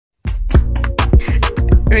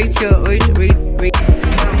Rachel, wait.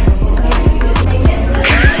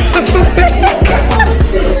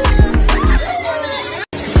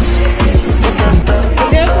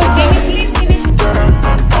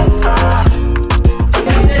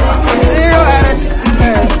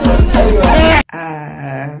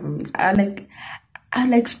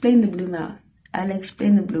 I'll explain the blue mouth. I'll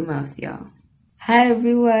explain the blue mouth, y'all. Hi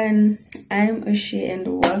everyone, I'm Ushi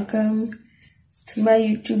and welcome to my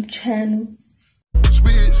YouTube channel.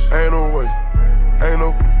 Ain't no way.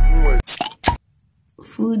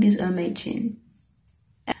 Food is on my chin.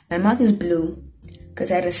 My mouth is blue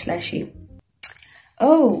because I had a slushy.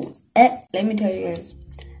 Oh, let me tell you guys.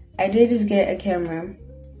 I did just get a camera.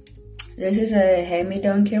 This is a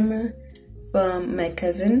hand-me-down camera from my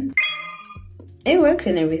cousin. It works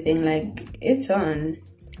and everything, like it's on.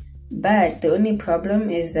 But the only problem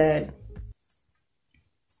is that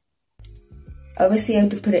obviously I have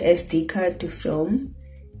to put an SD card to film.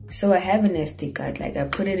 So I have an SD card, like I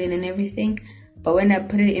put it in and everything. But when I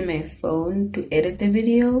put it in my phone to edit the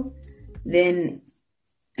video, then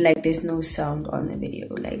like there's no sound on the video.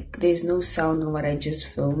 Like there's no sound on what I just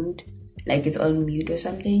filmed. Like it's on mute or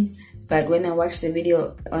something. But when I watch the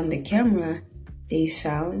video on the camera, there's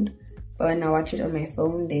sound. But when I watch it on my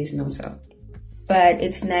phone, there's no sound. But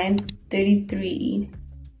it's 9:33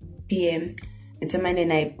 p.m. It's a Monday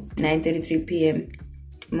night, 9:33 p.m.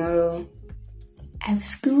 Tomorrow, I have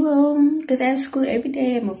school, because I have school every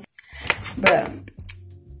day. But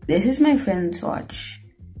this is my friend's watch.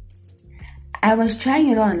 I was trying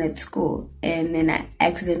it on at school, and then I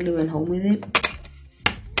accidentally went home with it.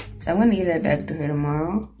 So I'm going to give that back to her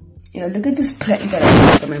tomorrow. Yo, look at this plant that I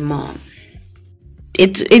got from my mom.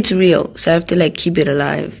 It's real, so I have to like keep it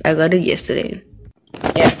alive. I got it yesterday.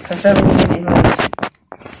 Yeah, for some reason it was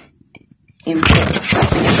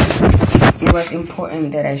important. It was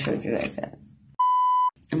important that I showed you guys that.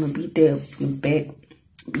 I'm gonna be there from the bed.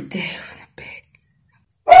 Be there from the bed.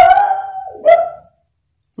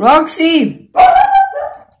 Roxy!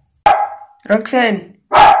 Roxanne!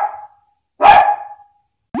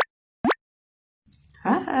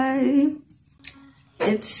 Hi!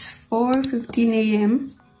 It's 4:15 a.m.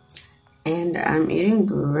 and I'm eating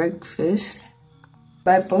breakfast.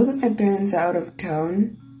 But both of my parents are out of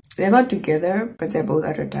town. They're not together, but they're both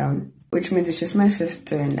out of town. Which means it's just my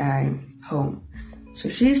sister and I home. So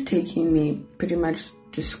she's taking me pretty much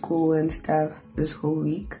to school and stuff this whole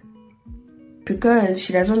week. Because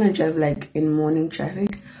she doesn't want to drive like in morning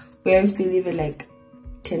traffic. We have to leave at like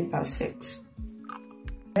 6:10.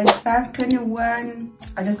 It's 5:21.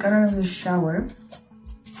 I just got out of the shower.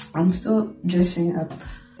 I'm still dressing up.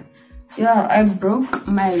 Yeah, I broke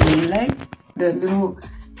my leg. The little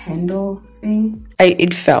handle thing.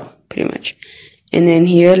 It fell pretty much. And then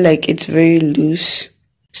here, like it's very loose.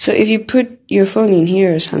 So if you put your phone in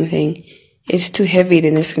here or something, it's too heavy,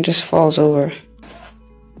 then this thing just falls over.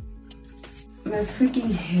 My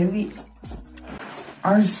freaking heavy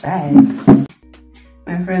arse bag.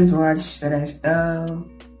 My friend's watch that I stole.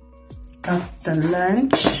 Got the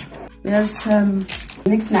lunch. We have some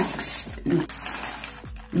knickknacks.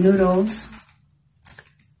 Noodles.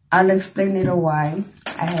 I'll explain later why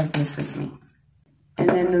I have this with me. And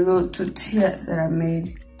then the little tortillas that I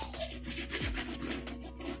made.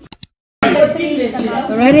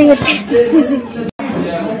 Writing a test. Look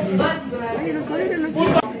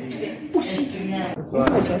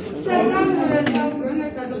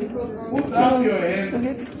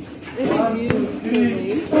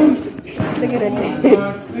at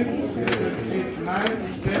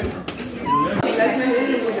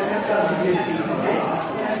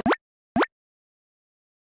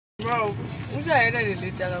Bro, who's that that is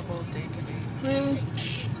little thing?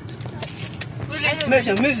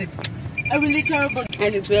 Music. A really terrible.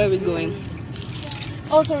 Essex, where are we going?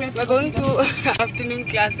 Oh, sorry. We're going to afternoon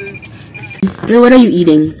classes. So what are you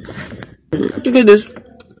eating? Look at this.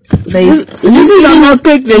 This is more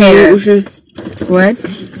cake than you. What?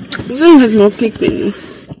 This one has more cake than you.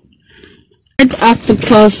 After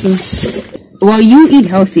classes. Well, you eat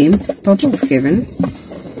healthy. Top off, Kevin.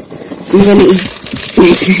 I'm gonna eat.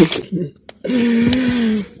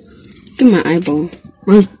 Look at my eyeball.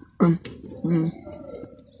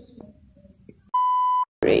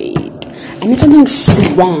 Great. I need something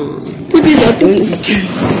strong. Put it up.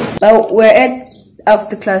 Well, we're at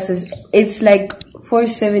after classes. It's like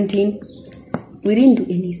 4:17. We didn't do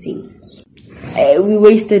anything. We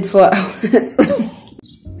wasted 4 hours.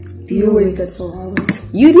 You wasted 4 hours.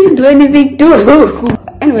 You didn't do anything too.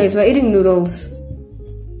 Anyways, we're eating noodles.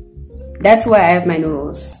 That's why I have my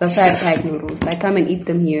noodles. That's why I pack noodles. I come and eat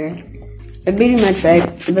them here. But pretty much, right,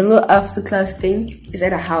 the little after class thing is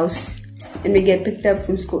at a house. and we get picked up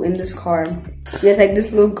from school in this car. There's like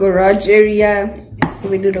this little garage area.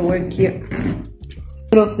 We do the work here.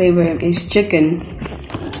 Little flavor is chicken.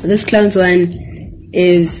 This clown's one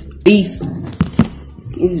is beef.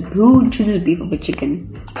 Who chooses beef over chicken?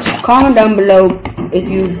 Comment down below if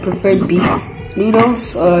you prefer beef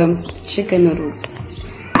noodles or chicken noodles.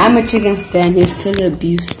 I'm a chicken stan. He's clearly a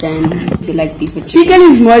beef stan. You like beef or chicken? Chicken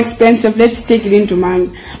is more expensive. Let's take it into mind.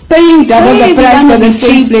 Paying double the price for the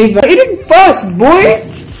same flavor. Eat it fast, boy.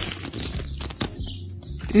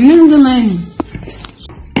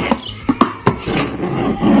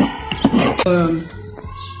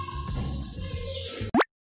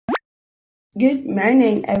 Good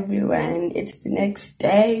morning, everyone. It's the next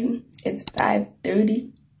day. It's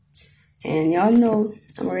 5:30, and y'all know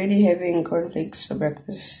I'm already having cornflakes for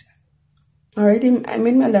breakfast. I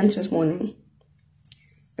made my lunch this morning.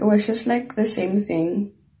 It was just like the same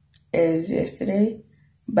thing as yesterday,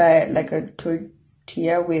 but like a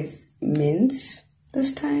tortilla with mince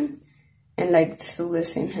this time, and like still the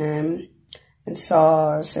same ham and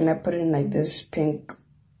sauce, and I put it in like this pink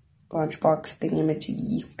lunchbox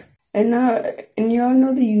thingy-majiggy. And y'all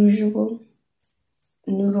know the usual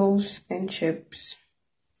noodles and chips.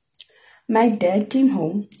 My dad came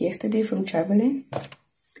home yesterday from traveling,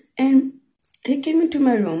 and he came into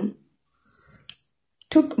my room,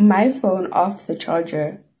 took my phone off the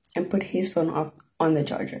charger, and put his phone off on the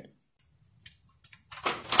charger.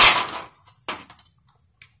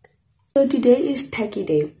 So today is tacky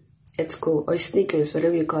day at school, or sneakers,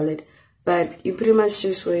 whatever you call it. But you pretty much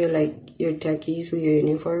just wear like your tackies with your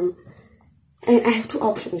uniform. And I have two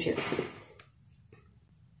options here.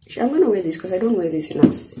 I'm gonna wear these because I don't wear these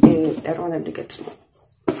enough, and I don't want them to get small.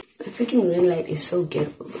 My freaking ring light is so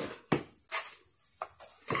ghetto.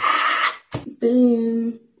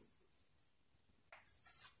 Boom.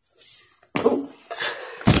 Oh.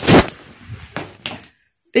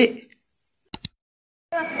 Bit.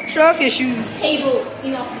 Show off your shoes. Table,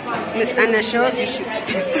 Miss Anna, show off your shoes.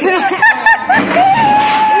 What's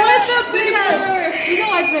the paper? You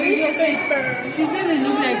know what's a real paper? She said they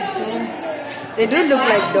look like dogs. They do look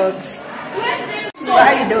like dogs. What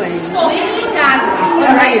are you doing? What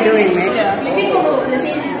are you doing, man?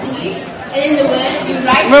 And in the words, you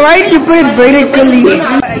write. But why did you put it vertically?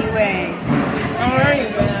 What are you wearing? I'm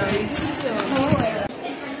wearing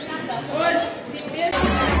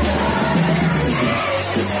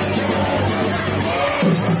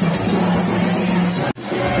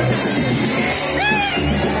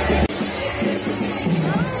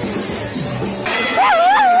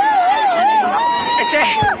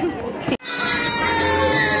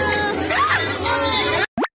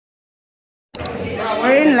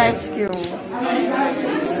We're in life skills.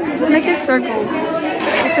 Make it circles.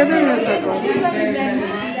 Show them the circle.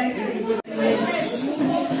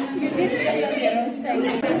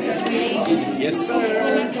 Yes, sir.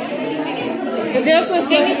 Therefore,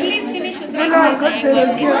 please finish with my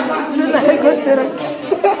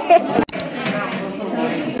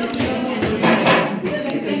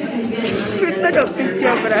Take a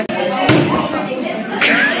picture, bruh.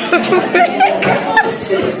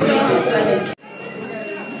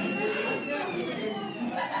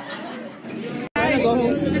 Go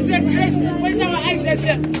home. Where's our exit?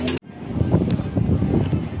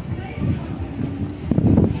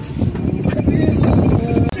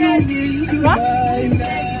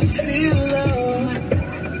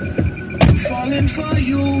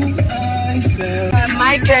 It's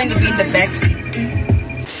my turn to be in the back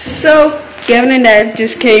seat. So, Gavin and I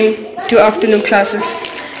just came to afternoon classes.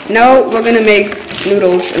 Now we're gonna make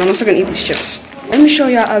noodles, and I'm also gonna eat these chips. Let me show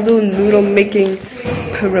y'all a little noodle making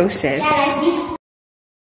process.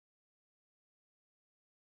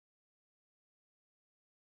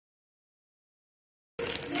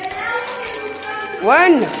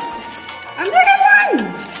 One! I'm gonna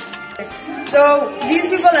one! So, these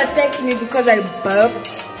people attacked me because I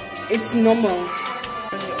burped. It's normal.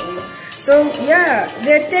 So, yeah,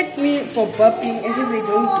 they attacked me for burping as if they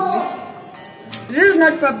don't do it. This is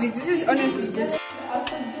not public, this is honestly just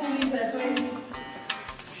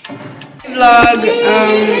vlog.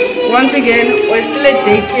 Once again, we're still at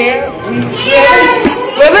daycare.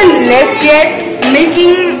 We haven't left yet,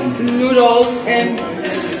 making noodles, and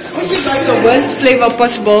this is like the worst flavor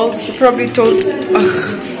possible. She probably told.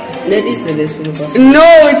 That is the best flavor possible. No,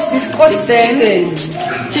 it's disgusting.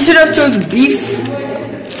 She should have chose beef.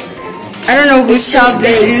 I don't know which child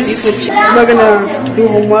this is. We're gonna do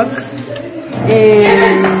homework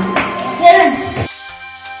and.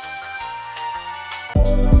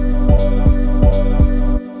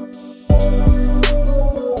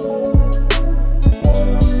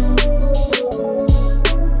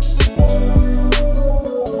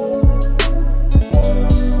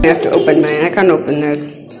 I have to open mine. I can't open that.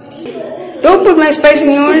 Don't put my spice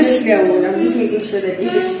in yours. Yeah, well, I'm just making sure that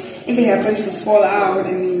if it happens to fall out,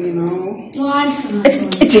 I mean, you know.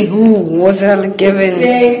 It's a who was hell given.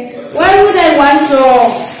 Say, why would I want your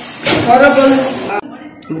horrible?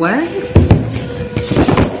 What?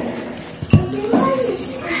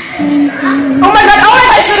 Oh my god!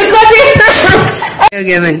 You're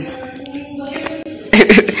given.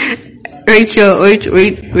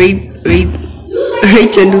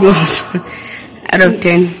 rate your noodles out of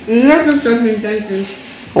 10.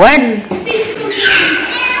 What?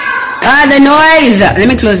 Ah, the noise! Let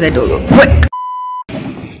me close that door real quick.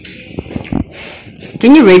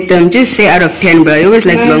 Can you rate them? Just say out of 10, bro. You always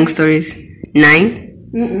like long stories.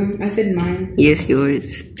 9? I said 9. Yes,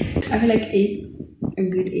 yours. I feel like 8. A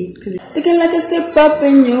good 8. Looking like a step up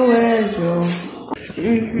in your ways, yo.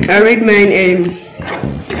 I rate mine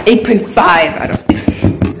 8.5 out of 10.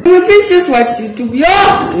 Please just watch YouTube, yo!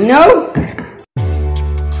 No.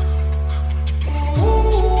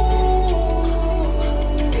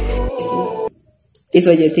 This is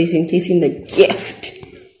what you're tasting the gift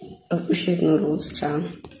of Usha's noodles, child.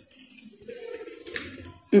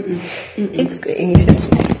 It's good.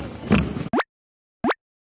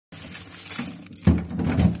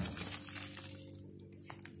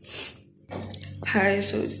 Hi,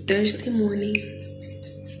 so it's Thursday morning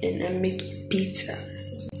and I'm making pizza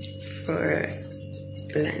for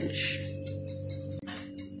lunch.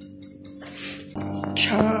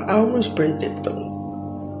 Child, I almost burnt it though.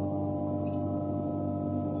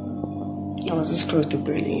 I was this close to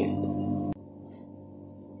burning it.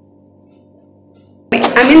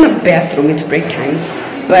 I'm in the bathroom, it's break time,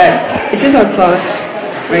 but it says our class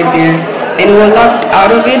right there, and we're locked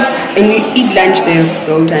out of it, and we eat lunch there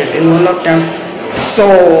the whole time, and we're locked out, so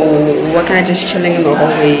we're kind of just chilling in the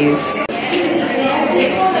hallways.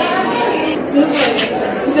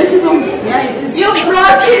 Is that too long? Yeah, it is. You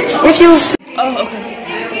brought it! If you... Oh, okay.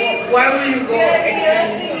 Why will you go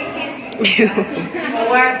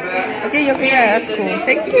Okay, yeah, that's cool.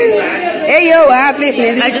 Thank you. Hey, yo, I have this,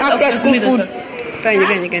 man. This is after school food. Fine,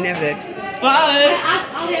 you can have that. Bye.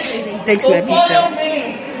 Thanks, my pizza.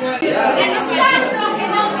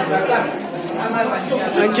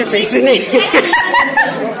 What's your face in it?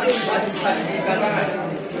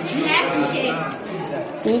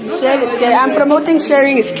 Share is caring. I'm promoting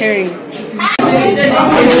sharing is caring. 0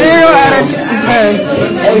 out of 10.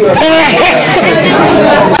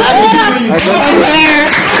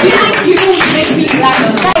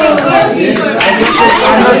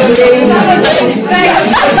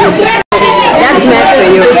 That's mad for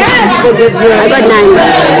you. I got 9.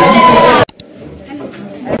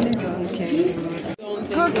 Okay.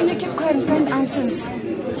 Girl, can you keep quiet and find answers?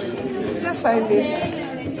 Just find it.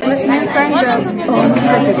 Let's find the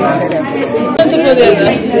second setup. On top of the other.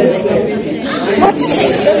 What?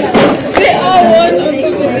 They all want on top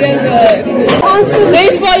of the other. They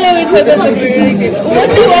follow each other at the beginning. What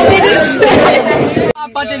do you want me to say?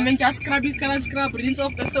 But then when just scrub, rinse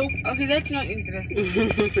off the soap. Okay, that's not interesting.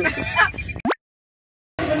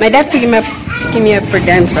 My dad picked me up for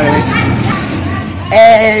dance, by the way.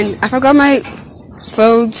 And I forgot my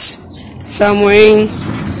clothes, so I'm wearing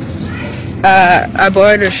I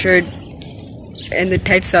borrowed a shirt and the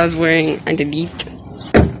tights I was wearing underneath.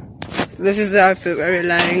 This is the outfit we're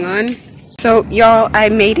relying on. So y'all, I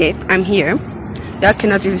made it. I'm here. Y'all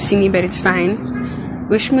cannot really see me, but it's fine.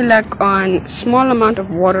 Wish me luck on small amount of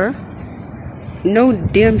water. No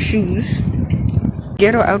damn shoes.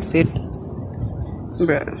 Ghetto outfit.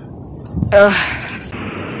 Bruh.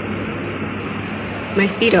 My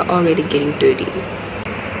feet are already getting dirty.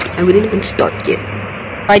 And we didn't even start yet.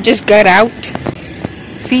 I just got out.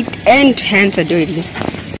 Feet and hands are dirty.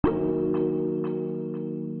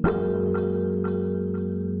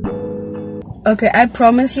 Okay, I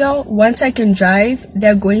promise y'all, once I can drive,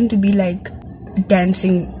 they're going to be like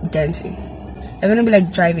dancing. They're gonna be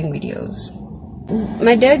like driving videos.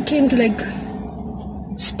 My dad came to like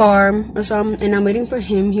Sparm or something, and I'm waiting for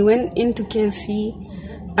him. He went into KFC.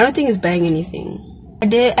 I don't think he's buying anything. I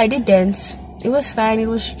did dance. It was fine. It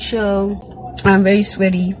was chill. I'm very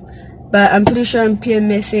sweaty, but I'm pretty sure I'm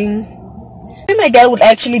PMSing. Maybe my dad would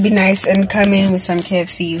actually be nice and come in with some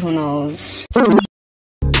KFC. Who knows?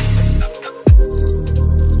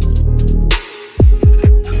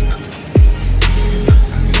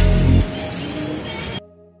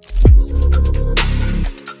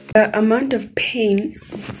 The amount of pain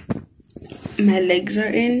my legs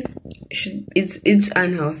are in, it's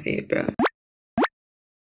unhealthy, bro.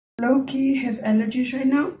 Low-key have allergies right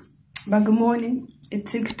now, but good morning.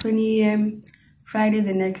 It's 6:20 a.m. Friday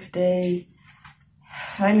the next day.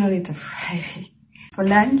 Finally, it's a Friday. For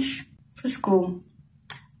lunch, for school,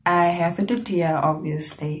 I have a tortilla,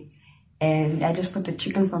 obviously, and I just put the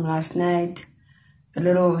chicken from last night, a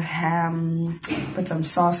little ham, put some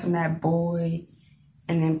sauce in that boy,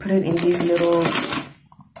 and then put it in these little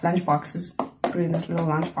lunch boxes. Put it in this little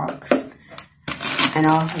lunch box, and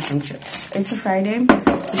I'll have some chips. It's a Friday,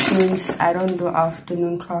 which means I don't do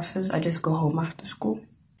afternoon classes. I just go home after school.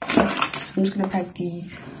 So I'm just gonna pack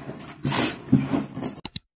these.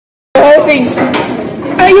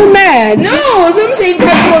 Are you mad? No, I'm saying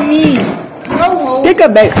time for me. Take a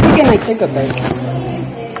bite. You can like take a bite.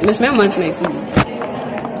 Miss Man wants my food.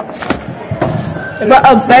 But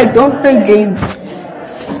a bite, don't play games.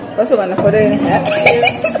 What's the one for the hat?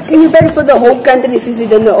 You better for the whole country, sissy,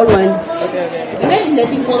 than the old one. Okay. Imagine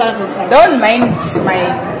that you pull out of the Don't mind my.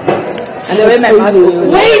 And the way my mouth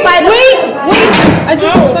opens. Wait! I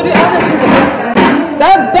just sorry, I want to see the.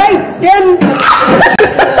 That bite, them.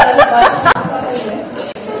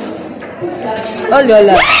 Oh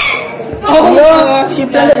Lola. Oh, Yo, she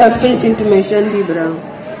planted her face into my shandy, bro.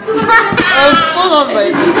 I'm full of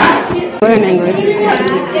it. We're in English.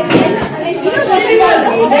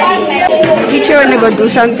 Teacher wanna go do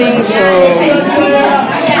something, so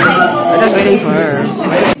we're just waiting for her.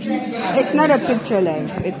 It's not a picture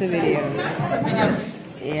live, it's a video.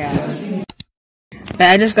 Yeah. But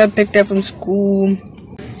I just got picked up from school.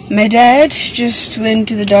 My dad just went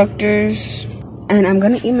to the doctor's, and I'm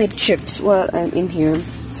gonna eat my chips while I'm in here.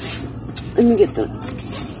 Let me get them.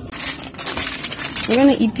 I'm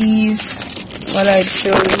gonna eat these while I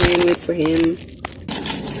chill in here and wait for him.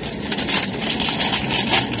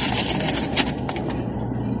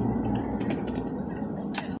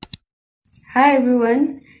 Hi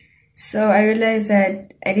everyone. So I realized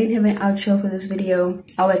that I didn't have an outro for this video.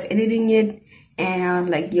 I was editing it and I was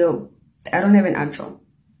like, yo, I don't have an outro.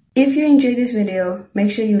 If you enjoyed this video,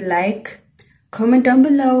 make sure you like, comment down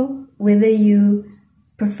below whether you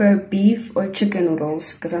prefer beef or chicken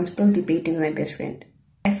noodles, because I'm still debating with my best friend.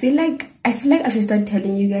 I feel like I should start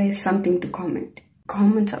telling you guys something to comment.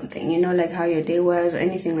 Comment something, you know, like how your day was or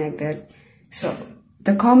anything like that. So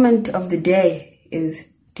the comment of the day is,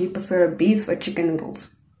 do you prefer beef or chicken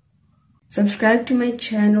noodles? Subscribe to my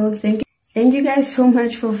channel. Thank you guys so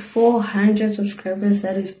much for 400 subscribers.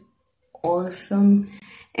 That is awesome,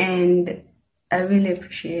 and I really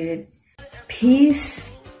appreciate it. Peace,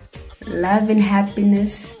 love, and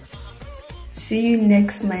happiness. See you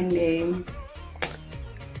next Monday.